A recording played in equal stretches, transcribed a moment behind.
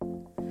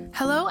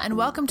Hello and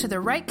welcome to the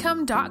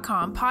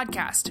WriteCome.com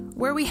podcast,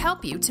 where we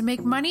help you to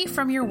make money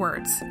from your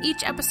words.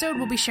 Each episode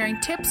will be sharing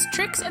tips,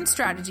 tricks, and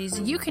strategies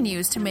you can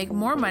use to make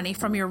more money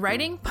from your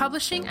writing,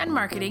 publishing, and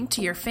marketing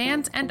to your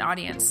fans and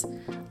audience.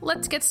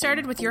 Let's get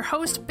started with your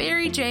host,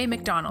 Barry J.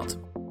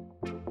 McDonald.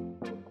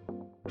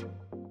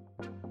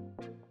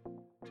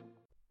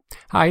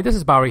 Hi, this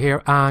is Barry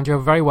here, and you're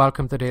very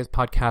welcome to today's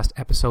podcast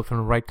episode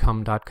from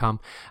WriteCome.com.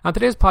 And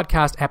today's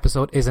podcast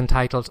episode is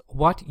entitled,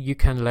 What You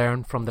Can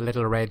Learn from the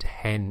Little Red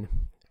Hen.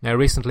 Now,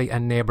 recently, a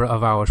neighbour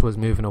of ours was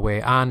moving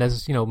away, and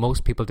as you know,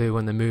 most people do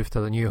when they move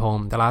to the new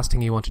home, the last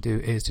thing you want to do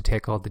is to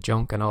take all the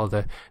junk and all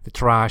the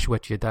trash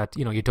with you that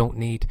you don't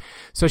need.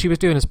 So she was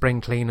doing a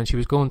spring clean, and she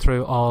was going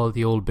through all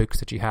the old books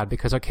that she had,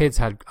 because our kids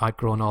had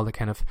outgrown all the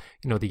kind of,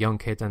 the young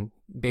kids and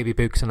baby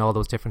books and all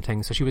those different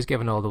things. So she was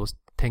giving all those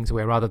things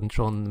away rather than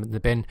throwing them in the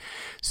bin.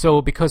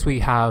 So because we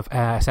have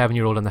a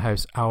 7-year-old in the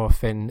house, our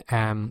Finn,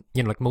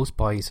 like most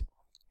boys,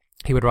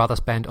 he would rather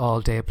spend all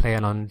day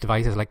playing on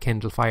devices like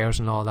Kindle Fires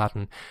and all that,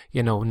 and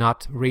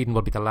not reading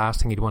would be the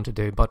last thing he'd want to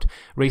do. But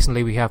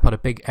recently we have put a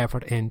big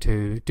effort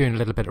into doing a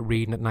little bit of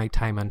reading at night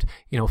time, and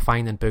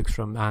finding books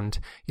from, and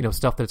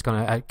stuff that's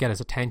going to get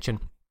his attention.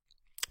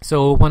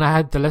 So when I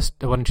had the list,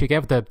 when she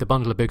gave the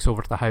bundle of books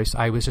over to the house,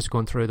 I was just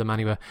going through them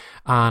anyway,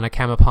 and I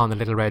came upon The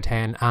Little Red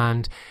Hen,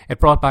 and it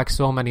brought back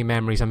so many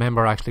memories. I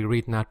remember actually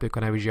reading that book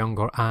when I was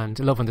younger and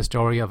loving the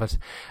story of it.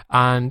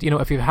 And,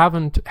 if you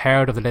haven't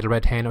heard of The Little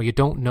Red Hen, or you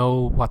don't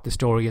know what the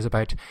story is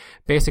about,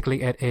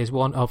 basically it is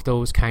one of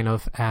those kind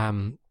of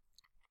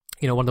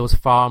one of those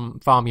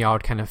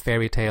farmyard kind of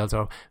fairy tales,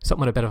 or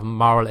something with a bit of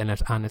moral in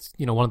it. And it's,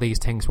 one of these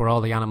things where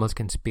all the animals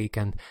can speak,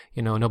 and,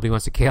 nobody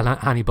wants to kill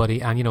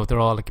anybody, and, they're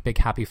all like a big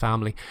happy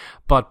family.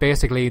 But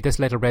basically, this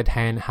little red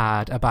hen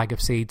had a bag of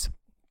seeds,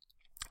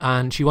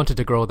 and she wanted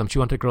to grow them. She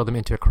wanted to grow them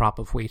into a crop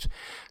of wheat.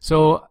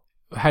 So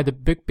how the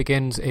book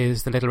begins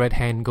is the little red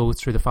hen goes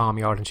through the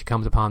farmyard, and she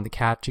comes upon the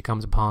cat, she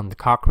comes upon the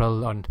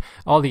cockerel, and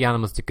all the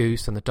animals, the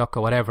goose and the duck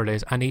or whatever it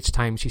is. And each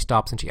time she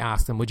stops and she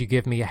asks them, would you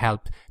give me a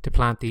help to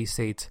plant these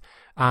seeds?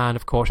 And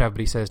of course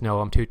everybody says,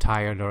 no, I'm too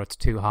tired, or it's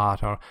too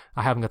hot, or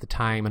I haven't got the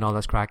time, and all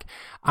this crack.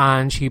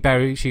 And she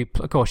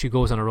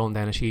goes on her own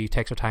then, and she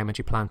takes her time and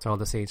she plants all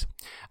the seeds.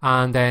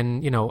 And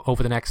then,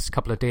 over the next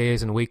couple of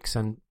days and weeks,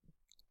 and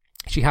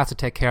she has to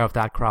take care of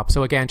that crop.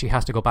 So again, she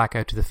has to go back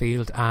out to the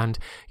field, and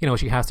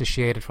she has to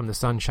shade it from the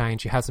sunshine.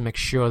 She has to make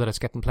sure that it's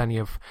getting plenty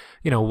of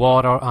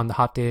water on the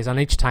hot days. And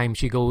each time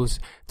she goes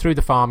through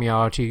the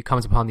farmyard, she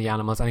comes upon the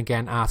animals and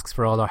again asks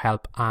for all their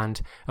help.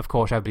 And of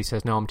course everybody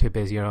says, no, I'm too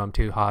busy, or I'm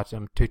too hot,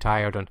 I'm too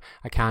tired, and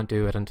I can't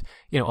do it, and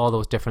all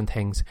those different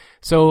things.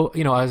 So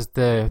as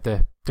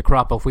the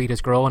crop of wheat is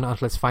growing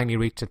until it's finally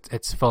reached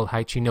its full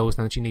height, she knows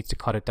then she needs to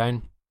cut it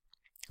down.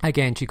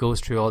 Again, she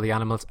goes through all the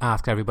animals,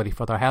 asks everybody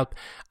for their help,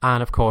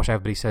 and of course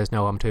everybody says,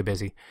 no, I'm too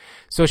busy.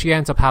 So she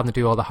ends up having to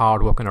do all the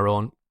hard work on her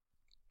own.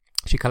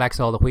 She collects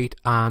all the wheat,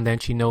 and then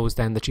she knows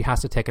then that she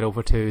has to take it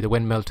over to the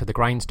windmill, to the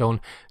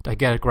grindstone, to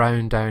get it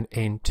ground down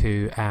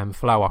into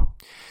flour.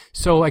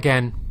 So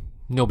again,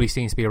 nobody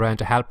seems to be around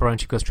to help her,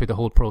 and she goes through the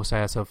whole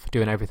process of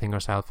doing everything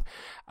herself.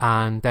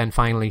 And then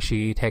finally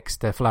she takes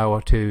the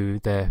flour to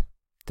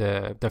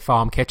the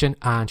farm kitchen,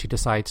 and she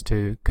decides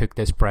to cook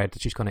this bread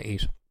that she's going to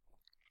eat.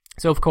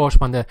 So of course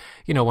when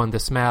the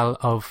smell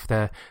of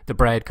the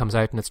bread comes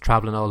out and it's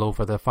travelling all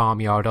over the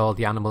farmyard, all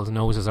the animals'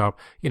 noses are,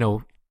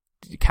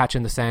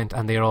 catching the scent,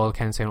 and they're all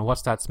kind of saying, well,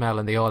 what's that smell?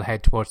 And they all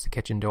head towards the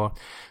kitchen door.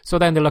 So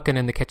then they're looking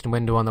in the kitchen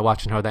window and they're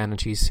watching her then, and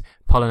she's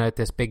pulling out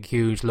this big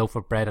huge loaf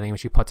of bread, and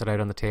she puts it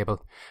out on the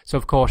table. So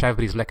of course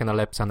everybody's licking their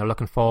lips, and they're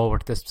looking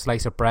forward to this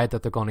slice of bread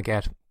that they're going to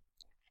get.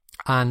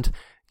 And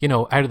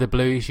out of the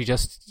blue, she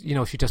just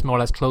more or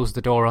less closes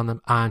the door on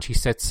them, and she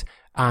sits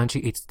and she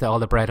eats all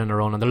the bread on her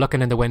own. And they're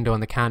looking in the window,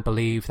 and they can't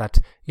believe that,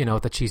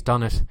 that she's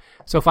done it.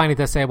 So finally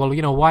they say, well,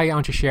 why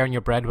aren't you sharing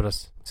your bread with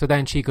us? So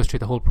then she goes through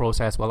the whole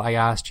process. Well, I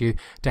asked you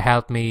to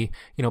help me,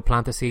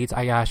 plant the seeds.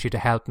 I asked you to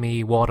help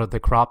me water the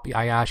crop.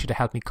 I asked you to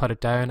help me cut it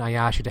down. I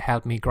asked you to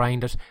help me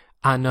grind it.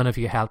 And none of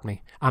you helped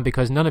me. And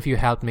because none of you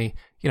helped me,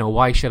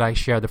 why should I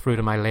share the fruit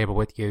of my labour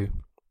with you?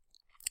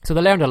 So they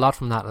learned a lot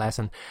from that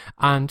lesson.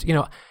 And,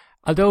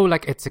 although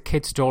it's a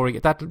kid's story,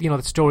 that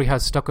the story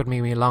has stuck with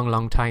me a long,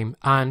 long time.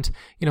 And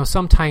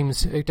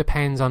sometimes it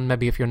depends on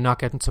maybe if you're not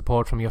getting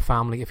support from your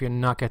family, if you're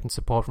not getting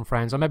support from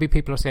friends, or maybe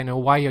people are saying, oh,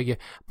 why are you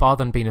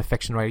bothering being a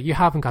fiction writer? You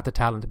haven't got the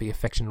talent to be a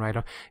fiction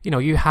writer.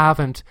 You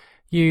haven't.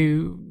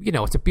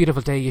 It's a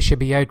beautiful day. You should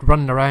be out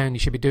running around. You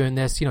should be doing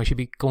this. You should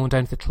be going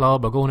down to the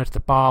club or going into the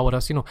bar with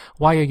us.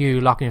 Why are you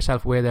locking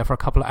yourself away there for a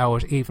couple of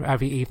hours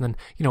every evening,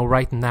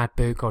 writing that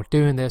book or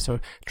doing this or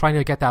trying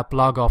to get that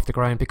blog off the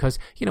ground? Because,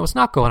 it's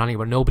not going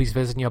anywhere. Nobody's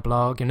visiting your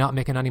blog. You're not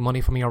making any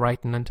money from your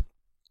writing. And,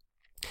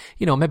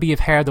 maybe you've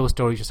heard those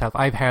stories yourself.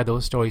 I've heard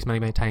those stories many,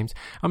 many times.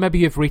 Or maybe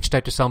you've reached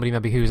out to somebody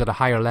maybe who's at a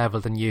higher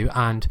level than you,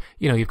 and,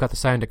 you've got the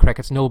sound of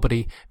crickets.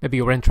 Maybe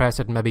you were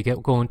interested in maybe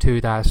going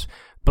to that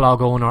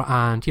blog owner,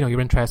 and you're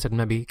interested in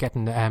maybe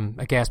getting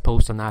a guest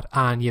post on that,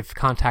 and you've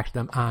contacted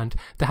them and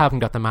they haven't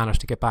got the manners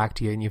to get back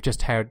to you, and you've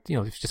just heard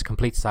it's just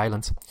complete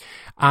silence.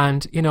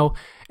 And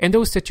in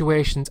those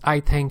situations, I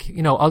think,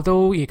 you know,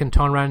 although you can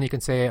turn around and you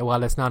can say,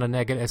 well, it's not a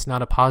negative, it's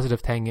not a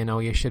positive thing, you know,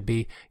 you should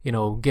be, you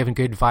know, giving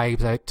good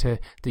vibes out to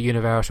the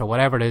universe or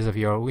whatever it is, if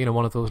you're, you know,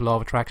 one of those law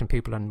of attraction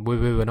people and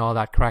woo-woo and all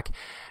that crack.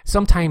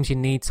 Sometimes you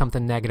need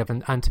something negative,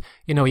 and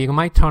you know, you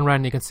might turn around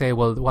and you can say,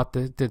 well, what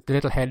the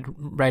little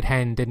red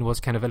hen did was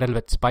kind of a little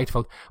bit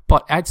spiteful,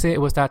 but I'd say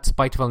it was that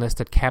spitefulness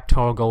that kept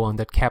her going,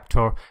 that kept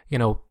her, you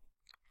know,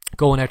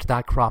 going out to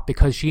that crop,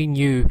 because she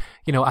knew,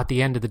 you know, at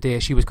the end of the day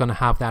she was going to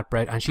have that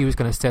bread and she was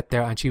going to sit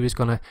there and she was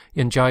going to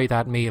enjoy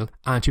that meal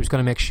and she was going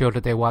to make sure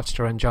that they watched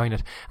her enjoying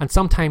it. And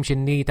sometimes you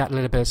need that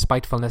little bit of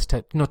spitefulness to,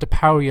 you know, to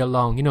power you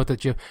along, you know,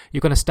 that you're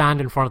going to stand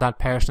in front of that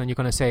person and you're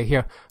going to say,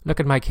 here, look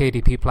at my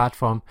KDP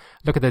platform,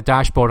 look at the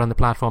dashboard on the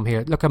platform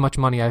here, look how much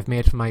money I've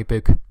made from my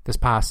book this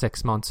past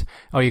 6 months.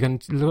 Or you can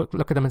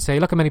look at them and say,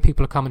 look how many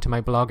people are coming to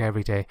my blog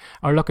every day.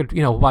 Or look at,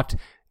 you know, what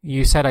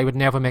you said I would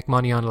never make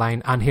money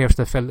online, and here's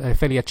the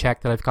affiliate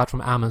check that I've got from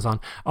Amazon,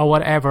 or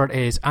whatever it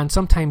is. And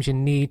sometimes you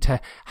need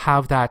to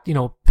have that, you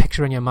know,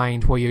 picture in your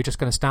mind where you're just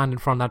going to stand in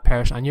front of that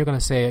person and you're going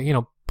to say, you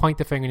know, point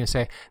the finger and you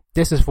say,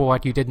 this is for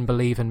what you didn't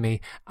believe in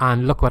me,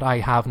 and look what I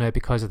have now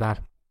because of that.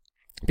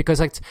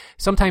 Because like,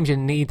 sometimes you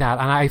need that,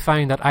 and I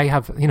find that I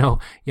have, you know,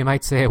 you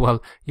might say,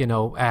 well, you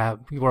know,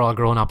 we're all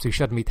grown-ups, we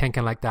shouldn't be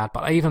thinking like that,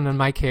 but even in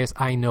my case,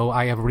 I know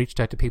I have reached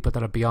out to people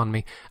that are beyond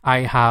me. I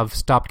have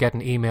stopped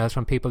getting emails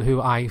from people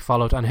who I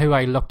followed and who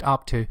I looked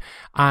up to,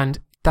 and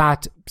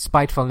that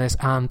spitefulness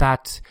and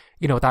that,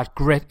 you know, that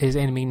grit is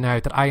in me now,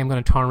 that I am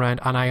going to turn around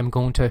and I am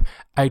going to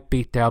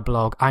outbeat their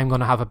blog. I'm going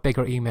to have a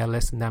bigger email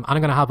list than them, and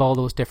I'm going to have all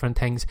those different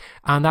things.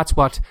 And that's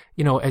what,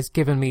 you know, has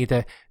given me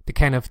the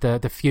kind of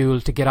the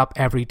fuel to get up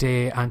every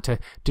day and to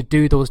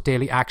do those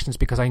daily actions,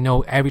 because I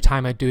know every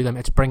time I do them,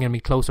 it's bringing me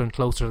closer and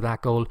closer to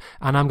that goal.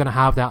 And I'm going to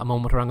have that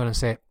moment where I'm going to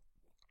say,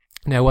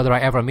 now, whether I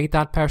ever meet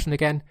that person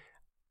again,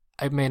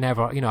 I may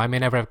never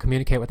ever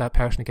communicate with that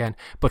person again.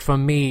 But for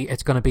me,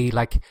 it's going to be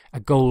like a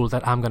goal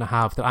that I'm going to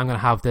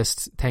have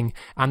this thing.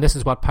 And this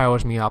is what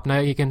powers me up. Now,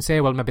 you can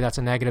say, well, maybe that's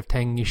a negative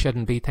thing. You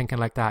shouldn't be thinking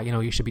like that. You know,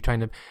 you should be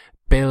trying to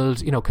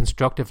build, you know,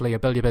 constructively or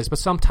build your business. But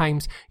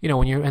sometimes, you know,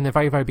 when you're in the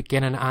very, very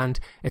beginning and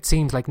it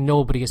seems like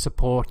nobody is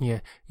supporting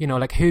you, you know,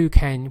 like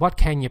what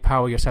can you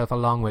power yourself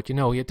along with? You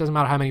know, it doesn't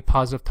matter how many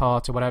positive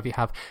thoughts or whatever you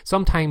have.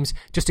 Sometimes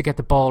just to get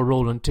the ball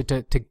rolling,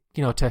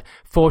 to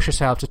force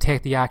yourself to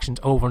take the actions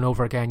over and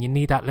over again, you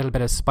need that little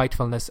bit of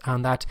spitefulness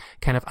and that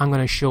kind of, I'm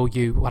going to show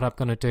you what I'm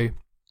going to do.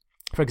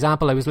 For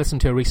example, I was listening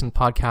to a recent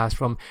podcast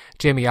from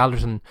Jamie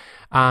Alderton,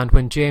 and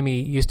when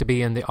Jamie used to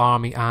be in the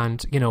army,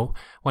 and, you know,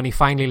 when he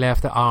finally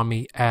left the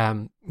army,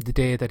 the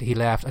day that he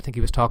left, I think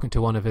he was talking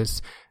to one of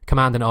his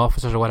commanding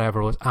officers or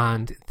whatever it was,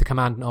 and the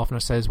commanding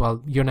officer says,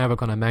 well, you're never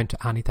going to amount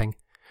to anything.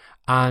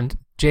 And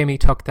Jamie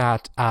took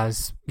that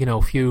as, you know,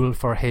 fuel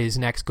for his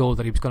next goal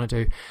that he was going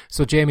to do.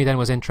 So Jamie then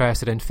was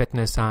interested in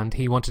fitness and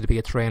he wanted to be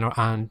a trainer,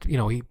 and, you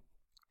know,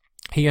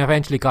 he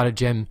eventually got a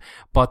gym,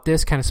 but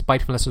this kind of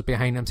spitefulness was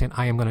behind him, saying,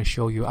 I am going to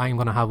show you, I am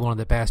going to have one of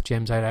the best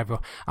gyms out ever.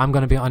 I'm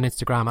going to be on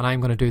Instagram and I'm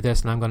going to do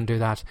this and I'm going to do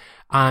that.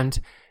 And,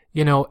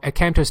 you know, it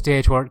came to a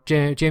stage where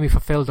Jamie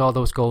fulfilled all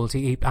those goals.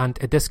 And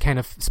this kind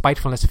of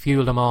spitefulness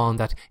fueled him on,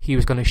 that he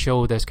was going to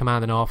show this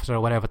commanding officer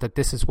or whatever that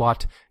this is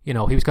what, you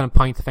know, he was going to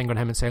point the finger at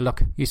him and say,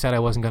 look, you said I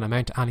wasn't going to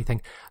amount to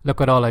anything. Look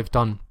what all I've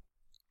done.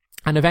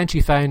 And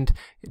eventually found,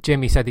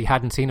 Jamie said he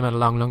hadn't seen him in a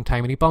long, long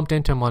time, and he bumped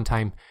into him one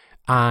time,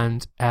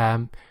 and,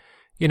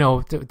 you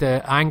know,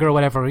 the anger or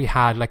whatever he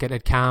had, like, it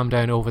had calmed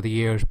down over the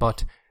years,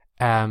 but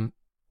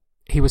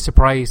he was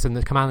surprised, and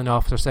the commanding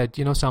officer said,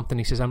 you know something,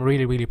 he says, I'm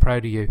really, really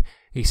proud of you.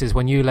 He says,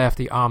 when you left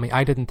the army,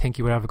 I didn't think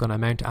you were ever going to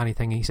amount to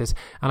anything. He says,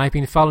 and I've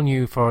been following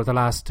you for the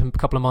last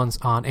couple of months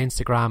on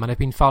Instagram, and I've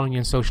been following you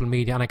on social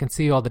media, and I can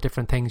see all the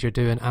different things you're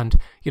doing, and,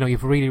 you know,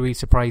 you've really, really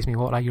surprised me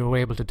what you were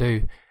able to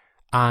do.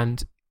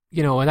 And,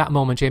 you know, in that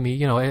moment, Jamie,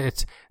 you know,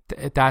 it's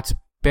that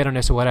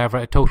bitterness or whatever,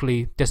 it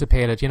totally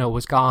dissipated, you know, it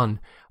was gone.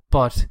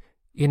 But,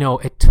 you know,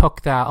 it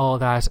took all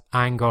that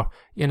anger,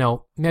 you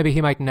know, maybe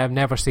he might have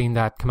never seen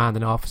that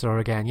commanding officer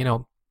again, you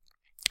know,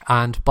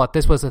 but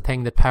this was the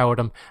thing that powered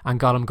him and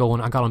got him going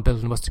and got him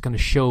building, was to kind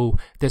of show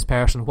this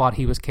person what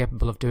he was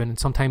capable of doing. And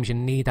sometimes you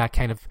need that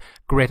kind of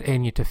grit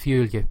in you to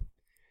fuel you.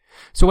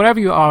 So wherever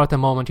you are at the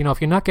moment, you know,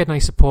 if you're not getting any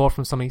support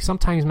from somebody,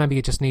 sometimes maybe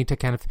you just need to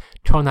kind of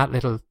turn that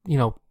little, you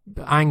know,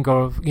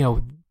 anger, you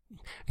know,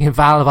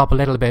 valve up a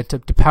little bit to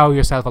power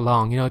yourself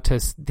along, you know, to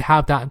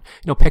have that,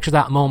 you know, picture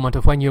that moment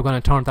of when you're going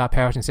to turn to that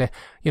person and say,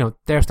 you know,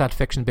 there's that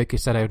fiction book you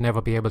said I would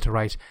never be able to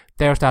write.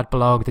 There's that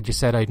blog that you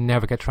said I'd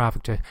never get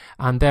traffic to.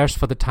 And there's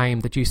for the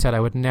time that you said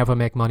I would never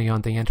make money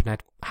on the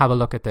internet. Have a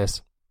look at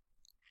this.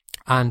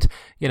 And,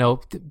 you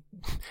know,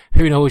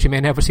 who knows, you may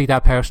never see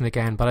that person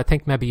again, but I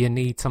think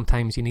maybe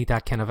sometimes you need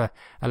that kind of a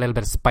little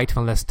bit of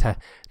spitefulness to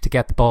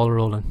get the ball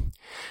rolling.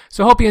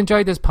 So I hope you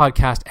enjoyed this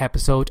podcast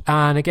episode.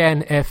 And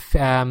again, if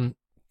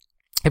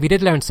if you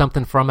did learn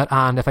something from it,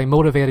 and if I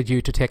motivated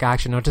you to take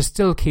action or to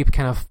still keep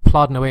kind of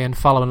plodding away and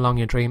following along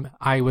your dream,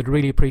 I would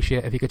really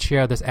appreciate if you could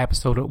share this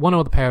episode with one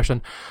other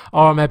person,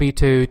 or maybe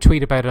to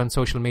tweet about it on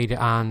social media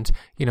and,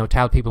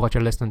 tell people what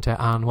you're listening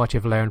to and what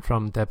you've learned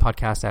from the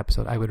podcast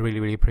episode. I would really,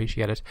 really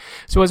appreciate it.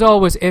 So as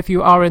always, if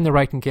you are in the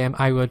writing game,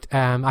 I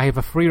have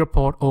a free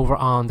report over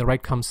on the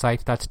Writecome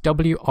site. That's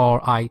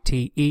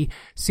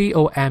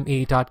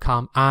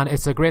WRITECOME.com, and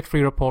it's a great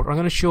free report. I'm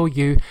going to show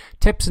you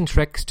tips and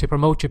tricks to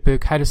promote your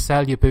book, how to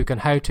sell your book,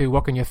 and how to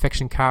work on your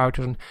fiction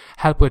characters and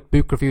help with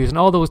book reviews and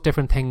all those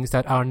different things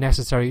that are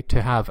necessary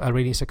to have a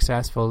really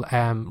successful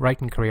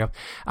writing career.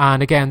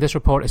 And again, this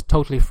report is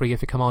totally free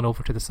if you come on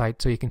over to the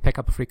site, so you can pick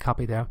up a free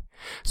copy there.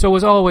 So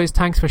as always,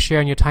 thanks for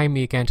sharing your time with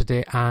me again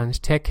today, and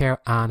take care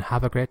and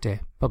have a great day.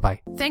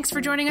 Bye-bye. Thanks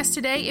for joining us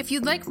today. If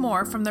you'd like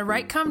more from the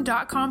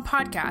Writecome.com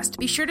podcast,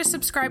 be sure to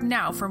subscribe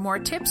now for more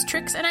tips,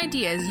 tricks, and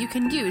ideas you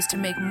can use to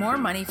make more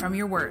money from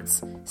your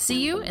words.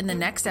 See you in the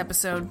next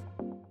episode.